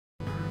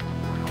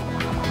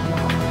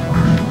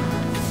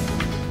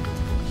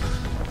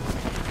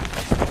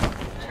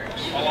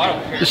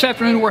This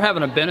afternoon we're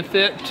having a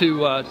benefit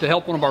to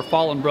help one of our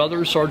fallen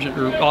brothers, Sergeant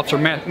or Officer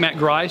Matt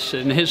Grice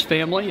and his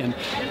family. And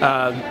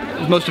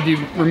as most of you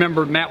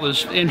remember, Matt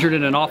was injured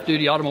in an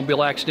off-duty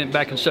automobile accident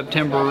back in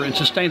September and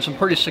sustained some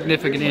pretty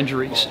significant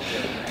injuries.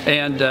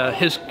 And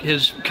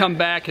his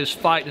comeback, his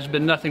fight has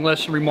been nothing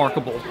less than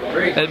remarkable,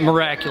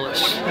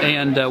 miraculous.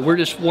 And we're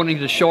just wanting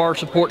to show our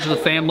support to the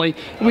family.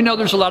 And we know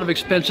there's a lot of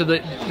expenses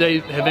that they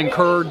have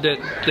incurred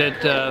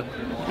that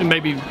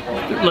maybe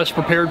less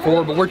prepared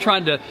for, but we're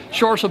trying to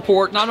show our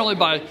support not only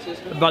by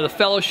the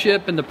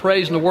fellowship and the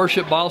praise and the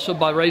worship, but also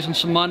by raising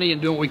some money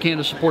and doing what we can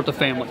to support the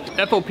family.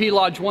 FOP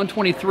Lodge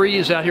 123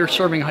 is out here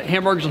serving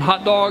hamburgers and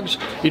hot dogs.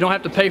 You don't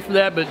have to pay for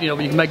that, but you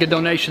can make a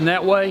donation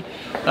that way.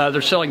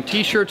 They're selling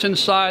t-shirts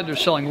inside, they're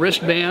selling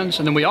wristbands,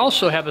 and then we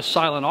also have a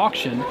silent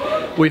auction.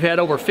 We've had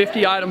over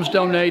 50 items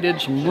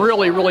donated, some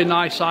really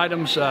nice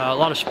items, a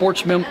lot of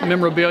sports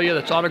memorabilia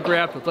that's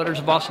autographed with letters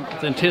of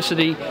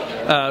authenticity.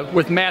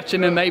 With Matt's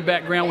MMA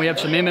background, we have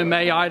some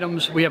MMA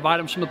items. We have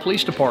items from the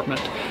police department.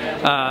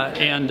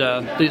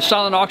 The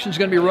silent auction is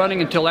going to be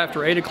running until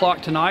after 8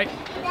 o'clock tonight.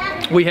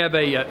 We have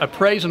a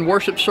praise and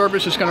worship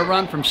service that's going to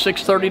run from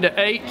 6:30 to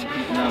 8.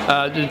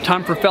 The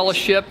time for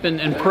fellowship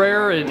and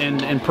prayer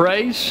and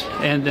praise.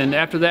 And then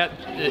after that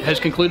has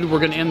concluded, we're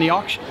going to end the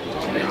auction.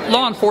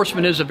 Law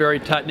enforcement is a very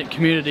tight-knit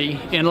community,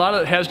 and a lot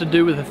of it has to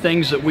do with the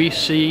things that we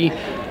see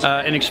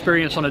and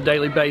experience on a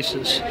daily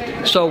basis.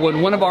 So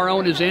when one of our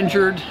own is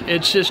injured,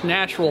 it's just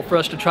natural for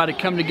us to try to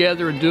come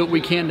together and do what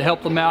we can to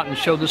help them out and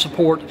show the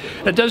support.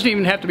 It doesn't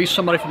even have to be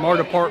somebody from our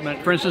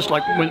department. For instance,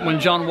 like when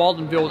John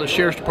Waldenville with the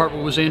Sheriff's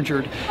Department was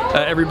injured,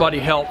 everybody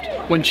helped.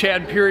 When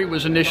Chad Peary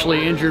was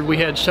initially injured, we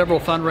had several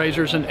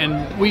fundraisers,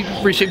 and we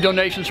received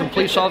donations from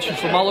police officers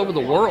from all over the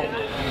world.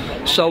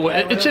 So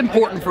it's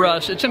important for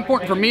us. It's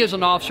important for me as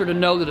an officer to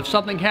know that if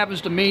something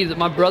happens to me, that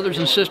my brothers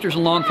and sisters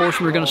in law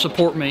enforcement are going to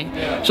support me.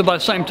 So by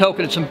the same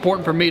token, it's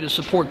important for me to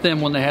support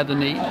them when they have the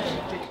need.